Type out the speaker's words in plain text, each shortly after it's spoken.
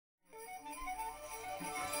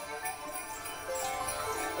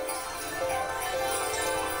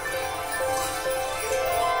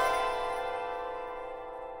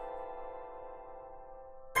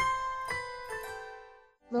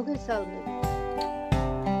მოგესალმებით.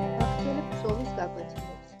 გაკვეთილებ ქსოვის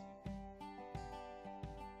გაკვეთილებს.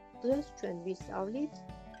 დღეს ჩვენ ვისწავლით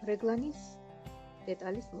რეგლანის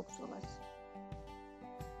დეტალის მოხსოვას.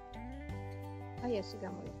 აი ასე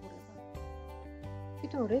გამოიყურება.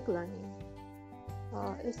 თვითონ რეგლანი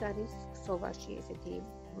ეს არის ქსოვაში ესეთი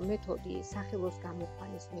მეთოდი, სახელოს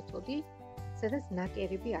გამოყვანის მეთოდი, სადაც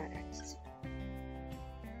ნაკერები არ არის.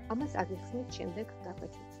 ამას აგიხსნით შემდეგ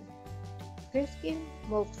გაკვეთილზე. დღეს კი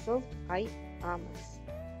მოვხსოვთ აი ამას.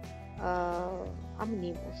 ამ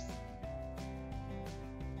ნიმუშს.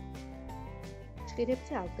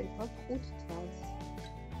 ჭირებზე ავკრიფავთ 5 თვალს.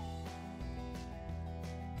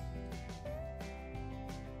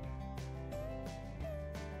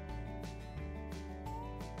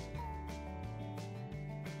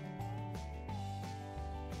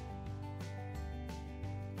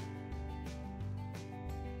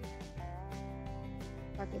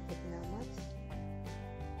 Paketet namac,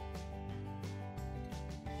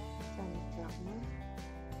 sami drama,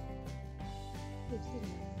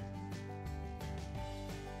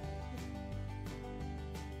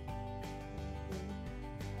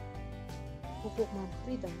 უკუღმა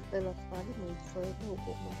მხრიდან ყველა თვალი მოიცხოვება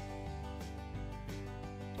უკუღმა.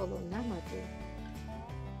 ხოლო ნამატი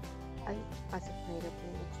აი ასეთნაირად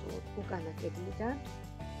მოვხსოვოთ უკანა კედლიდან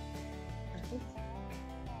არხით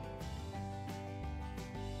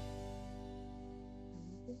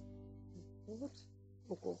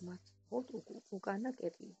უკუღმათ, უკანა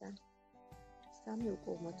კედლიდან სამი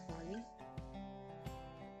უკუღმა თვალი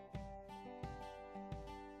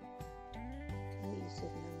აი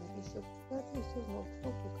ისევ ნამატი შევხვდათ, ისევ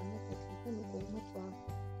მოვხსოვთ უკანა კედლიდან უკუღმა თვალი.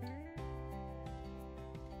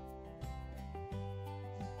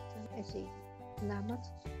 ესე იგი, ნამატს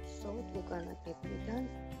ვხსოვთ უკანა კედლიდან,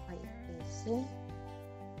 აი ესე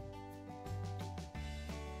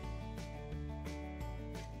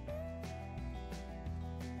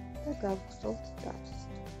და გავხსოვთ დარს.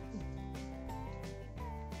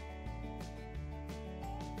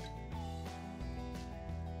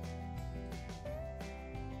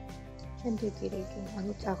 შემდეგი რიგი,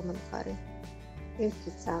 ანუ წაღმა მხარე.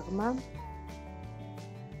 ერთი წაღმა,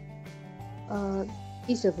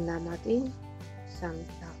 ისევ ნამატი, სამი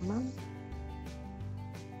წაღმა,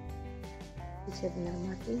 ისევ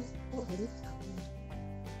ნამატი, ორი წაღმა.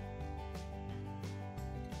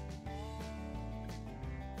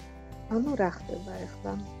 ანუ რა ხდება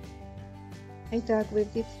ახლა? აი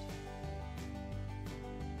დააგვირდით.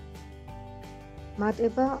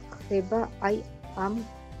 მატება ხდება აი ამ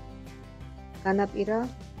განაპირა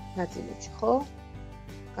ნაწილებში, ხო?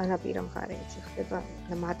 განაპირა მხარეებში ხდება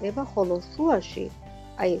მატება, ხოლო შუაში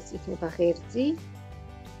აი ეს იქნება ღერძი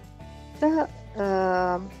და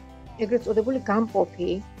ეგრეთ წოდებული გამყოფი,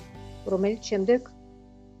 რომელიც შემდეგ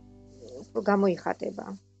გამოიხატება.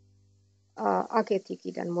 აქეთ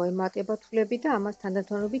იქიდან მოემატება თვლები და ამას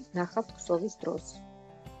თანდათანობით ნახავთ ქსოვის დროს.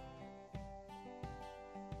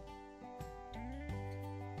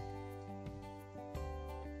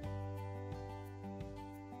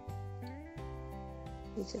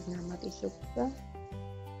 ისევ ნამატი შევხვდა.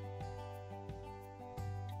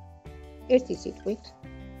 ერთი სიტყვით,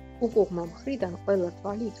 უკუღმა მხრიდან ყველა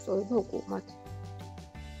თვალი იხსოვება უკუღმად.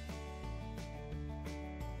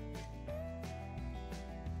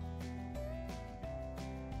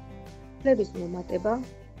 თვლების მომატება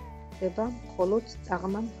ხდება მხოლოდ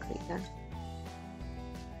წაღმა მხრიდან.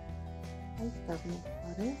 აი წაღმა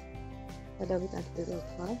მხარე, გადავიტანთ პირველ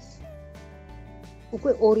თვალს.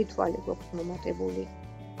 უკვე ორი თვალი გვაქვს მომატებული.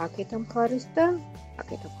 აქეთ მხარის და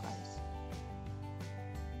აქეთ მხარის.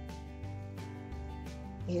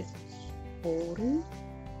 1, 2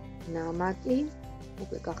 ნამატი,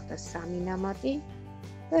 უკვე გახდა 3 ნამატი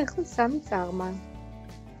და ახლა 3 წაღმა.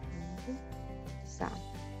 3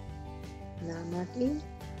 ნამატი,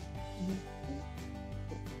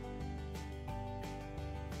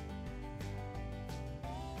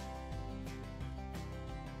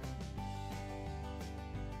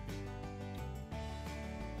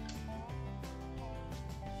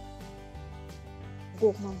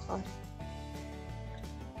 უკუღმა მხარე.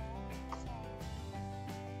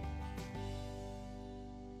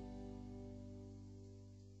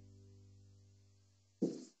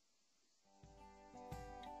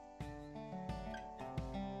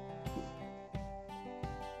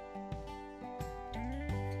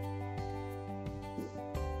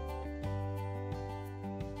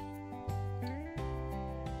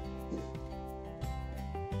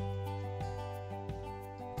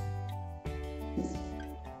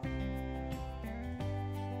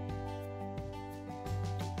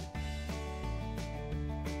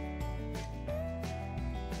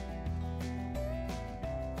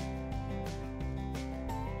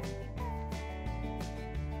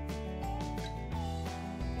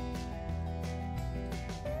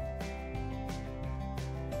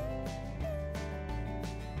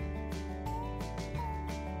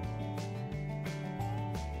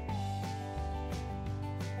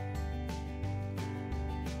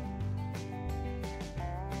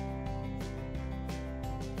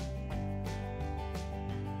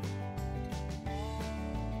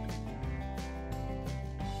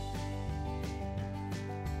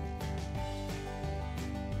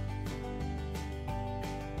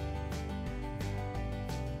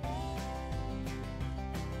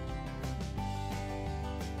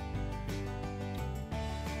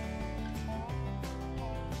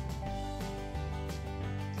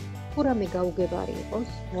 თუ რამე გაუგებარი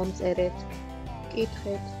იყოს, მომწერეთ,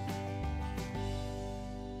 კითხეთ,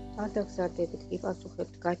 არ დაგზარდებით,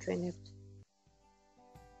 გიპასუხებთ, გაჩვენებთ.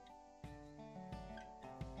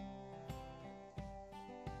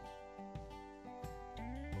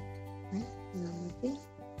 ნამატი,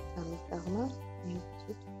 სამის დაღმა,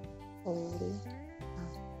 მივცით, 2,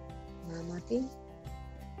 ნამატი.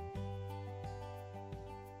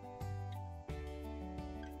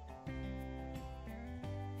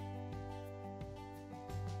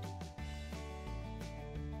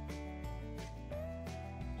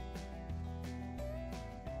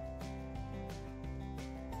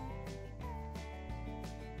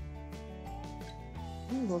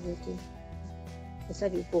 მოვედი. ეს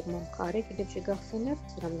არის უგუღმა მხარე, კიდევ შეგახსენებთ,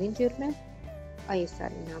 რამდენჯერმე. აი ეს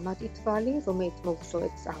არის ნამატი თვალი, რომელიც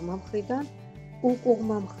მოგხსოვეთ წაღმა მხრიდან,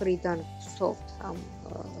 უკუღმა მხრიდან ვხსოვთ ამ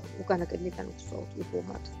უკანა კედლიდან ვხსოვთ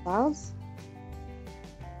უკუღმა თვალს.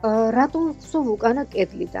 რატომ ვხსოვ უკანა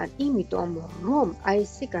კედლიდან? იმიტომ რომ აი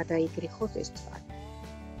ესე გადაიგრიხოს ეს თვალი.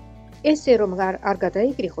 ესე რომ არ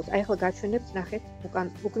გადაიგრიხოს, აი ახლა გაჩვენებთ, ნახეთ,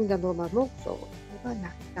 უკანიდან რომ არ მოვხსოვოთ, აბა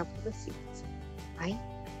ნახეთ, დამხდება სივრცე. აი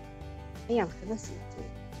ამხდება სივრცე.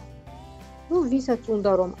 ნუ ვისაც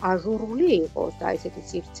უნდა რომ აჟურული იყოს და ესეთი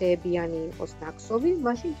სივრცეებიანი იყოს ნაკსოვი,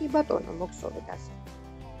 მაშინ კი ბატონო მოგხსოვეთ ასე.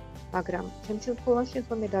 მაგრამ ჩემ შემთხვევაში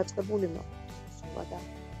ხო მე დაწყებული მოხდა და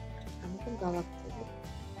ამიტომ გავაკეთებ.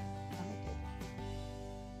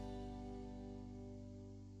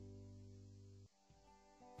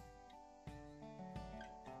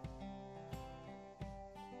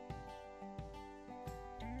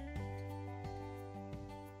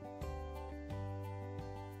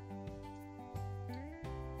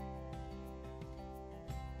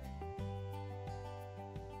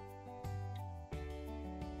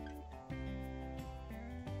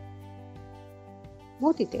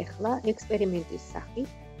 მოდით ახლა ექსპერიმენტის სახით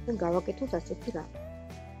ჩვენ გავაკეთოთ ასეთი რამე.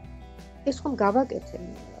 ეს ხომ გავაკეთებ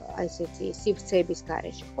აი ესეთი სივრცეების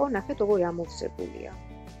გარეშე, ხო? ნახეთ როგორი ამოვსებულია.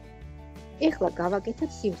 ახლა გავაკეთებ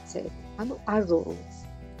სივრცეები, ანუ აჟურულს.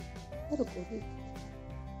 როგორი?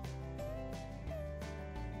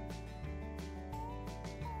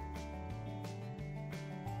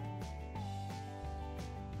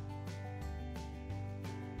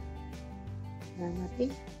 ნამატი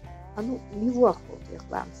ანუ მივუახლოვთ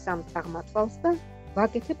ახლა სამ წაღმა თვალს და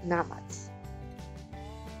ვაკეთებ ნამატს.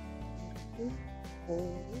 2,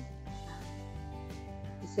 3.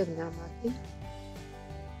 ისევ ნამატი.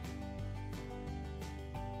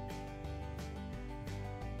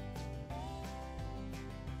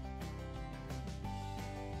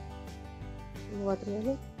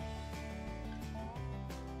 მოვადრიალე.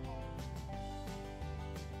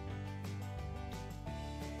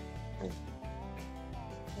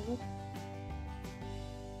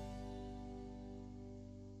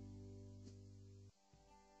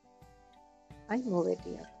 აი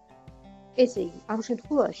მოვედი აქ. ესე იგი, ამ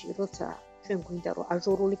შემთხვევაში, როცა ჩვენ გვინდა რომ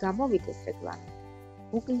აჟურული გამოვიდეს რეგლანი,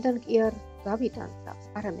 უკიდან კი არ გავიტანთ თავს,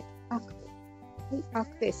 არამედ აქვე. აი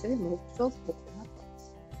აქვე ესევე მოვხსოვ უკუღმა თვალს.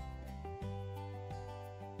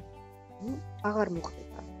 ნუ აღარ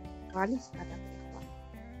მოხდება თვალის გადაკრება.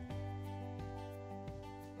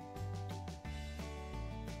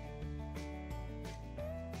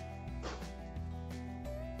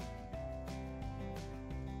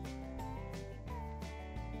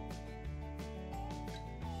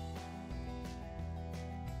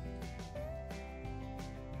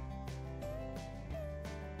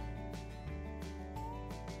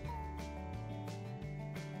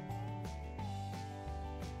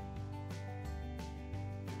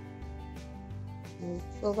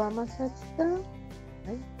 მოვხსოვ ამასაც და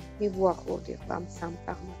აი მივუახლოვდი ახლა ამ სამ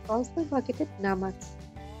წაღმა თვალს და ვაკეთებ ნამატს.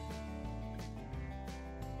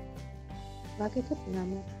 ვაკეთებ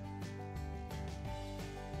ნამატს.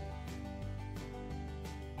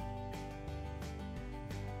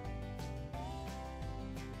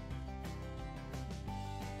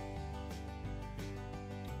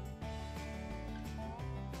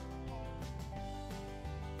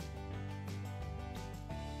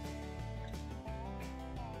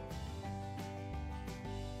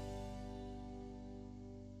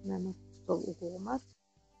 ნამატს უგუღმად.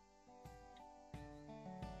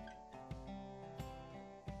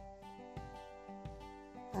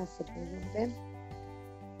 ასე ბოლომდე.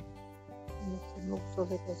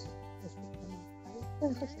 მოგხსოვეთ ეს უკუღმა არის და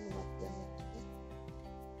ახლა შემოვაყენოთ.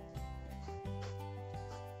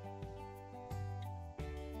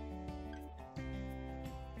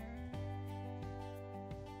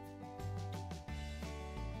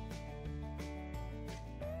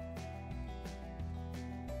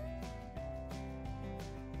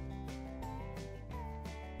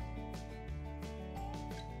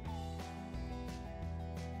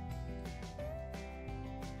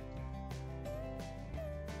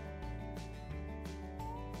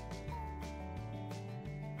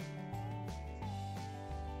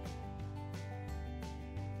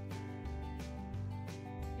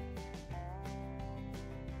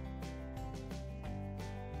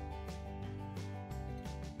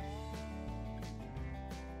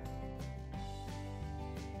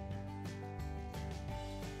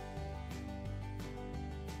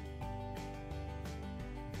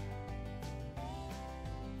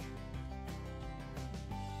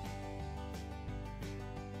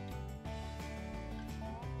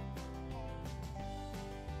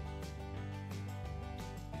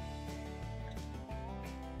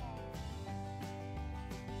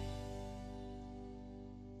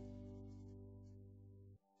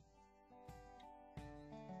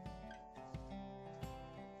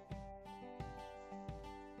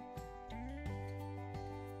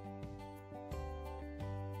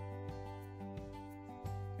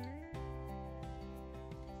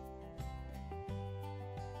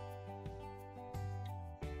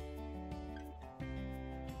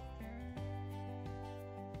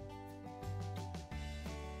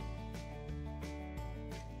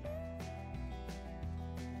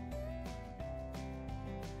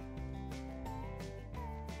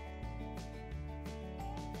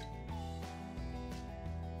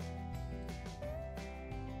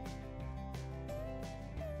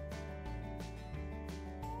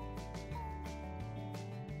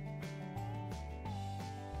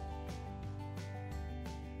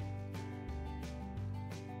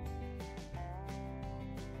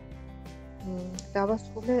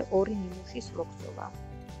 დავასრულე 2 ნიმუშის მოქცევა.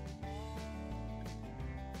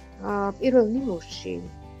 პირველ ნიმუშში,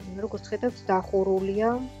 როგორც ხედავთ, დახურულია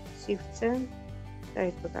სივრცე,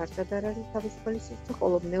 საერთოდ არცად არ არის თავისუფალი სივრცე,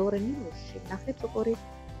 ხოლო მეორე ნიმუშში ნახეთ, როგორი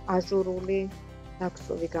აჟურული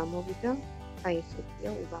ნაკსოვი გამოვიდა, აი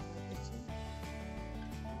ესეთია ულამაზესი.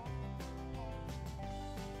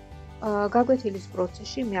 გაკვეთილის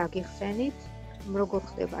პროცესში მე აგიხსენით, როგორ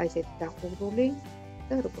ხდება ესეთი დახურული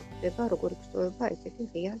და როგორ ხდება, როგორ იკსოვება ესეთი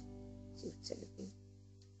ღია სივრცეები.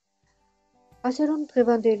 ასე რომ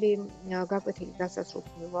დღევანდელი გაკვეთილი დასასრულს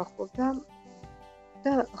მივახურდა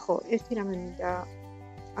და ხო, ერთი რამე მინდა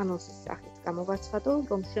ანონსის სახით გამოვაცხადო,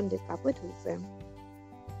 რომ შემდეგ გაკვეთილზე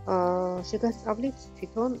შეგასწავლით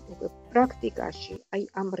თვითონ პრაქტიკაში, აი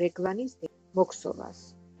ამ რეგლანის მოქსოვას.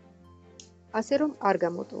 ასე რომ არ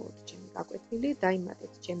გამოტოვოთ ჩემი გაკვეთილი,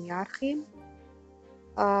 დაიმატეთ ჩემი არხი,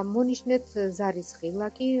 მონიშნეთ ზარის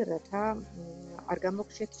ღილაკი, რათა არ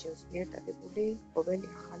გამოგჩეთ ჩემს მიერ დადებული ყოველი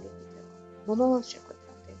ახალი ვიდეო. მომავალ შეხვედრას.